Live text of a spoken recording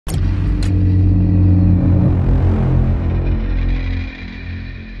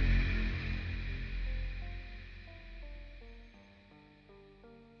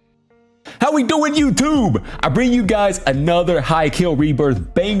How we doing, YouTube? I bring you guys another high kill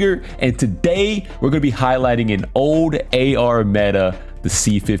rebirth banger, and today we're gonna be highlighting an old AR meta, the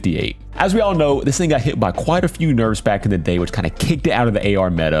C58. As we all know, this thing got hit by quite a few nerfs back in the day, which kind of kicked it out of the AR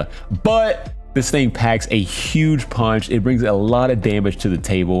meta, but this thing packs a huge punch. It brings a lot of damage to the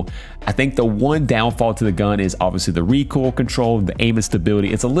table. I think the one downfall to the gun is obviously the recoil control, the aim and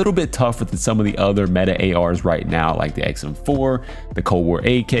stability. It's a little bit tougher than some of the other meta ARs right now, like the XM4, the Cold War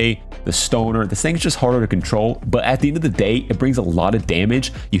AK, the Stoner. This thing's just harder to control, but at the end of the day, it brings a lot of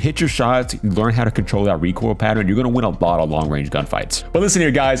damage. You hit your shots, you learn how to control that recoil pattern, you're gonna win a lot of long-range gunfights. But listen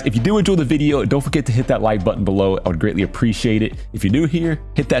here, guys, if you do enjoy the video, don't forget to hit that like button below. I would greatly appreciate it. If you're new here,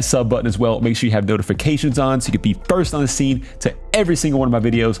 hit that sub button as well. Make sure you have notifications on so you can be first on the scene to every single one of my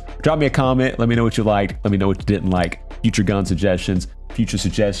videos. Drop me a comment, let me know what you liked, let me know what you didn't like, future gun suggestions, future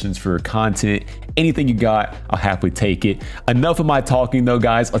suggestions for content, anything you got, I'll happily take it. Enough of my talking though,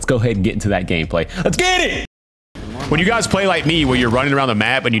 guys. Let's go ahead and get into that gameplay. Let's get it! When you guys play like me, where you're running around the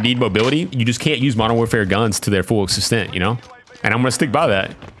map and you need mobility, you just can't use Modern Warfare guns to their full extent, you know? And I'm gonna stick by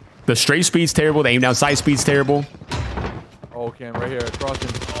that. The straight speed's terrible, the aim down sight speed's terrible. Oh, Cam, right here,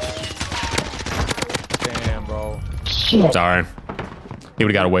 crossing. Damn, bro. Sorry. He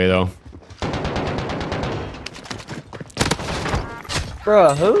would've got away though.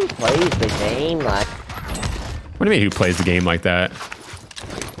 Bro, who plays the game like... What do you mean who plays the game like that?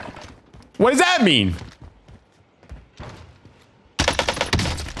 What does that mean?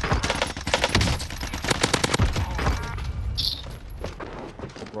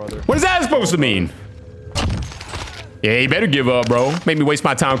 Brother. What is that supposed to mean? Yeah, you better give up, bro. Made me waste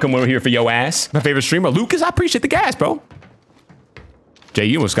my time coming over here for your ass. My favorite streamer, Lucas, I appreciate the gas, bro. Jay,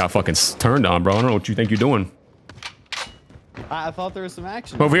 you almost got fucking turned on, bro. I don't know what you think you're doing. I thought there was some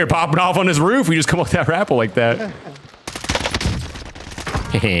action. Over here popping off on this roof. We just come up that rappel like that.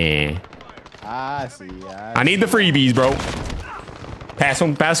 I see. I need the freebies, bro. Pass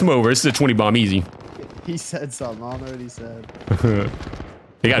them over. This is a 20 bomb easy. He said something. I don't know what he said.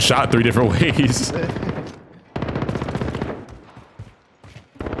 He got shot 3 different ways.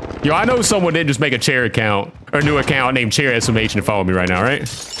 Yo, I know someone didn't just make a chair account or a new account named CamSMH and follow me right now, right?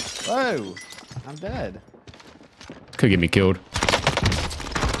 Oh, I'm dead. Could get me killed.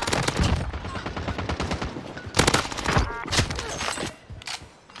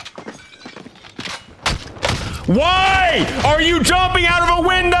 Why are you jumping out of a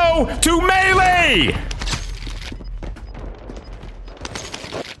window to melee?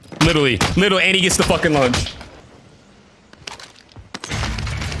 Literally, and he gets the fucking lunch.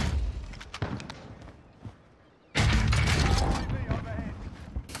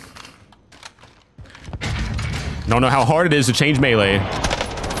 I don't know how hard it is to change melee. I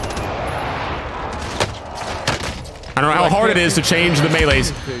don't know how hard it is to change the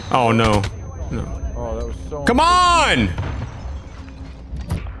melees. Oh no. No. Oh, that was so... Come on!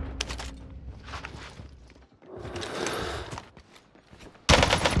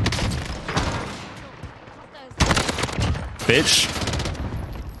 Bitch.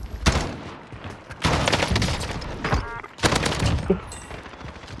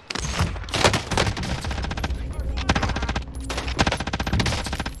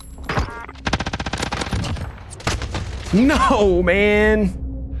 No, man.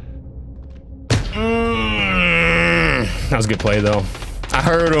 That was a good play, though. I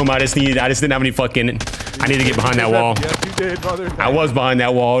heard him. I just didn't have any fucking... I need to get behind that wall. Yes, you did, brother. I was behind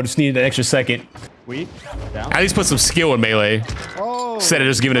that wall. Just needed an extra second. Weak. Down. At least put some skill in melee. Oh. Instead of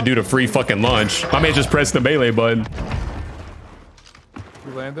just giving a dude a free fucking lunch. My man just pressed the melee button.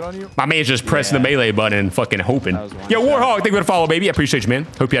 We landed on you? My man's just pressing the melee button and fucking hoping. Yo, Warhawk, thank you for the follow, baby. I appreciate you, man.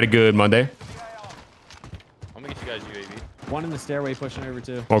 Hope you had a good Monday. I'm gonna get you guys UAV. One in the stairway pushing over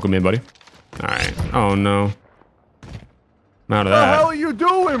too. Welcome in, buddy. All right. Oh, no. I'm out of What the that. hell are you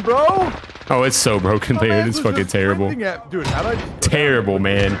doing, bro? Oh, it's so broken, dude. It's fucking terrible. Dude, how did I... Terrible,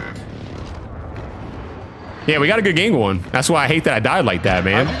 man. Yeah, we got a good game going. That's why I hate that I died like that,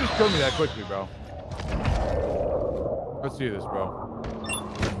 man. How did you just kill me that quickly, bro? Let's see this, bro.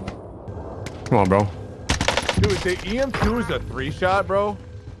 Come on, bro. Dude, the EM2 is a 3-shot, bro.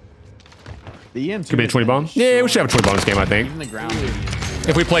 The EM2 Could be a 20 bomb. Yeah, we should have a 20 bomb this game, I think. Even the ground.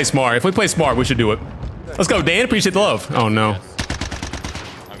 If we play smart. We should do it. Let's go, Dan. Appreciate the love. Oh, no.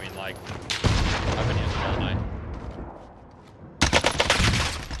 I mean, like, I've been using it all night.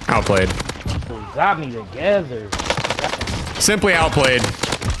 Outplayed. Got me together. Simply outplayed.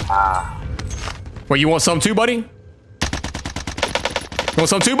 Wait, you want some too, buddy? You want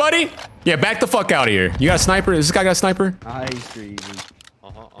some too, buddy? Yeah, back the fuck out of here. You got a sniper? Does this guy got a sniper? Nice, easy.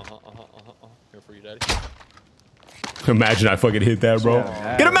 Here for you, daddy. Imagine I fucking hit that, bro.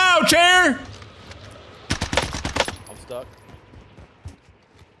 Yeah, Get him out, chair! I'm stuck.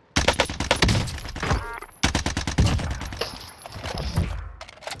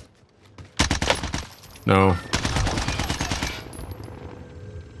 No.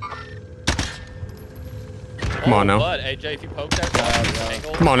 Come on now. But AJ, if you poke that guy,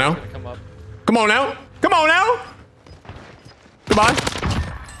 angle, Come on now. it's gonna come up. Come on now. Come on now. Goodbye.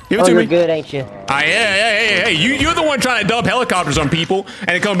 Give it Oh, to you're me. good, ain't you? Hey, you're the one trying to dump helicopters on people and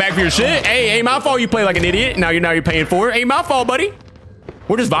then come back for your shit. Hey, ain't my fault you play like an idiot. Now you're paying for it. Ain't my fault, buddy.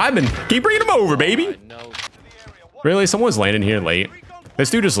 We're just vibing. Keep bringing them over, baby. No. Really? Someone's landing here late. This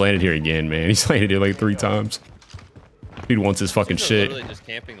dude just landed here again, man. He's landed here like 3 times. Dude wants his fucking They're shit. literally just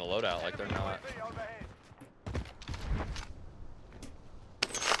camping the loadout like they're not.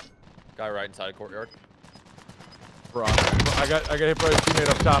 Guy right inside a courtyard. Bro, I got hit by a teammate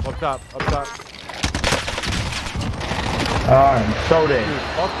up top. I'm so dead. Dude,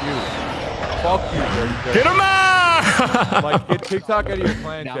 fuck you, dirty. Get him out! Like, get TikTok out of your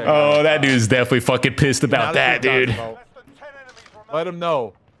plan check. Oh, that dude's definitely fucking pissed about Not that, TikTok, dude. bro. Let him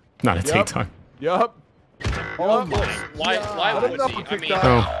know. Not a Yep. TikTok. Yup. Oh, why Let him would know he? for I mean,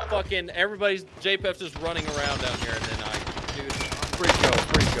 TikTok. fucking everybody's JPEF's just running around down here, and then dude. Free go.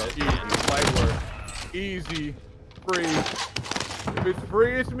 Easy. Light work. Easy. Free. If it's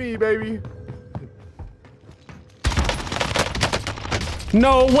free, it's me, baby.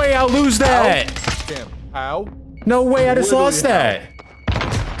 No way I lose that. Damn. How? No way I just Literally lost that.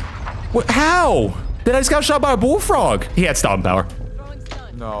 What, how? Did I just got shot by a bullfrog? He had stopping power.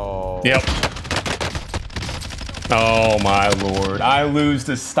 No. Yep. Oh my lord. I lose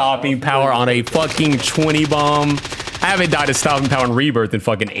to stopping power on a fucking 20 bomb. I haven't died to stopping power in Rebirth in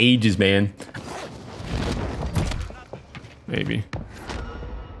fucking ages, man. Maybe.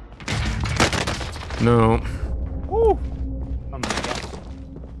 No. Woo.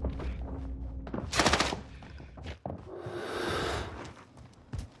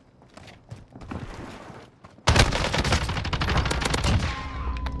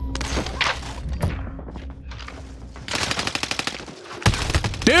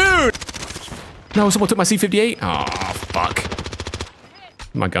 Dude! No, someone took my C58? Oh, fuck.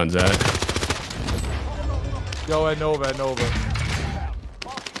 My gun's at. Yo, at Nova.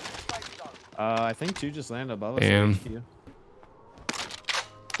 I think 2 just landed above us. Damn.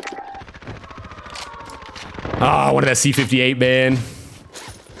 Ah, I wanted that C58, man.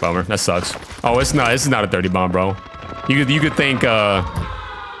 Bummer. That sucks. Oh, it's not. This is not a 30 bomb, bro. You could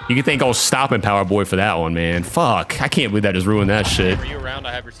thank old stopping power boy for that one, man. Fuck. I can't believe that just ruined that shit. Are you around?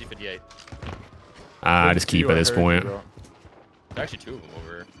 I have your C58. I just keep at this point. There's actually 2 of them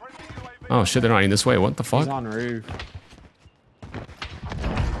over here. Oh shit, they're not even this way. What the He's fuck? on roof.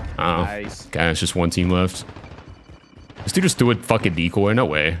 Oh. Nice. Okay, it's just 1 team left. This dude just threw a fucking decoy. No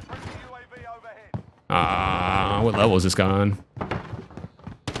way. What level is this guy on?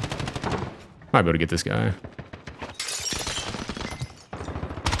 Might be able to get this guy.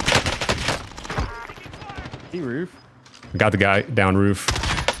 Roof. Got the guy down roof.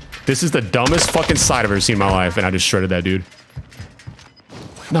 This is the dumbest fucking sight I've ever seen in my life, and I just shredded that dude.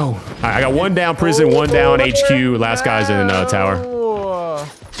 No. I got 1 down prison, 1 down HQ. Last guy's in tower.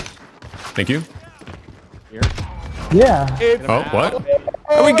 Thank you. Here. Yeah. Oh, what?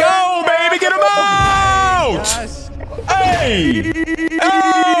 There we go, baby! Get him out! Hey!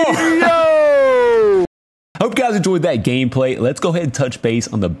 Oh! Hope you guys enjoyed that gameplay. Let's go ahead and touch base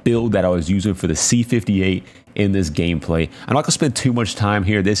on the build that I was using for the C58 in this gameplay. I'm not gonna spend too much time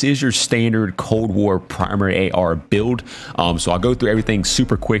here. This is your standard Cold War primary AR build. So I'll go through everything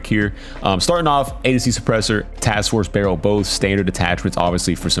super quick here. Starting off, A to C suppressor, task force barrel, both standard attachments,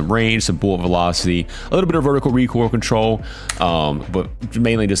 obviously for some range, some bullet velocity, a little bit of vertical recoil control, but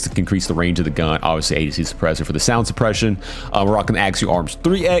mainly just to increase the range of the gun. Obviously A to C suppressor for the sound suppression. We're rocking the Axial Arms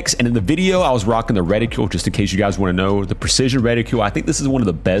 3X, and in the video I was rocking the reticule, just in case you guys want to know, the precision reticule. I think this is one of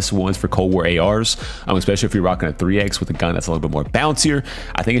the best ones for Cold War ARs, especially if you're rocking a 3X with a gun that's a little bit more bouncier.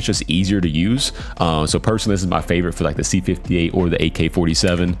 I think it's just easier to use. So personally, this is my favorite for like the C58 or the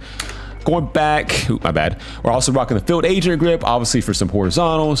AK-47. Going back, my bad. We're also rocking the field agent grip, obviously for some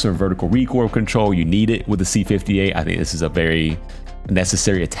horizontal, some vertical recoil control. You need it with the C58. I think this is a very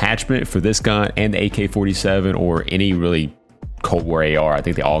necessary attachment for this gun and the AK-47 or any really Cold War AR. I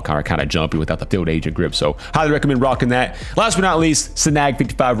think they all kind of jumpy without the field agent grip, so highly recommend rocking that. Last but not least, Snag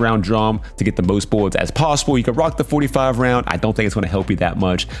 55 round drum to get the most bullets as possible. You can rock the 45 round. I don't think it's going to help you that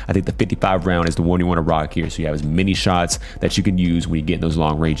much. I think the 55 round is the one you want to rock here, so you have as many shots that you can use when you get in those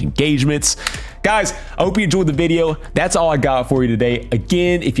long range engagements. Guys, I hope you enjoyed the video. That's all I got for you today.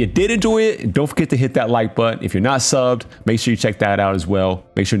 Again, if you did enjoy it, don't forget to hit that like button. If you're not subbed, make sure you check that out as well.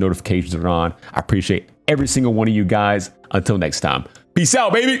 Make sure notifications are on. I appreciate every single one of you guys. Until next time, peace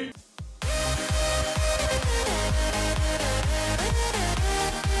out, baby.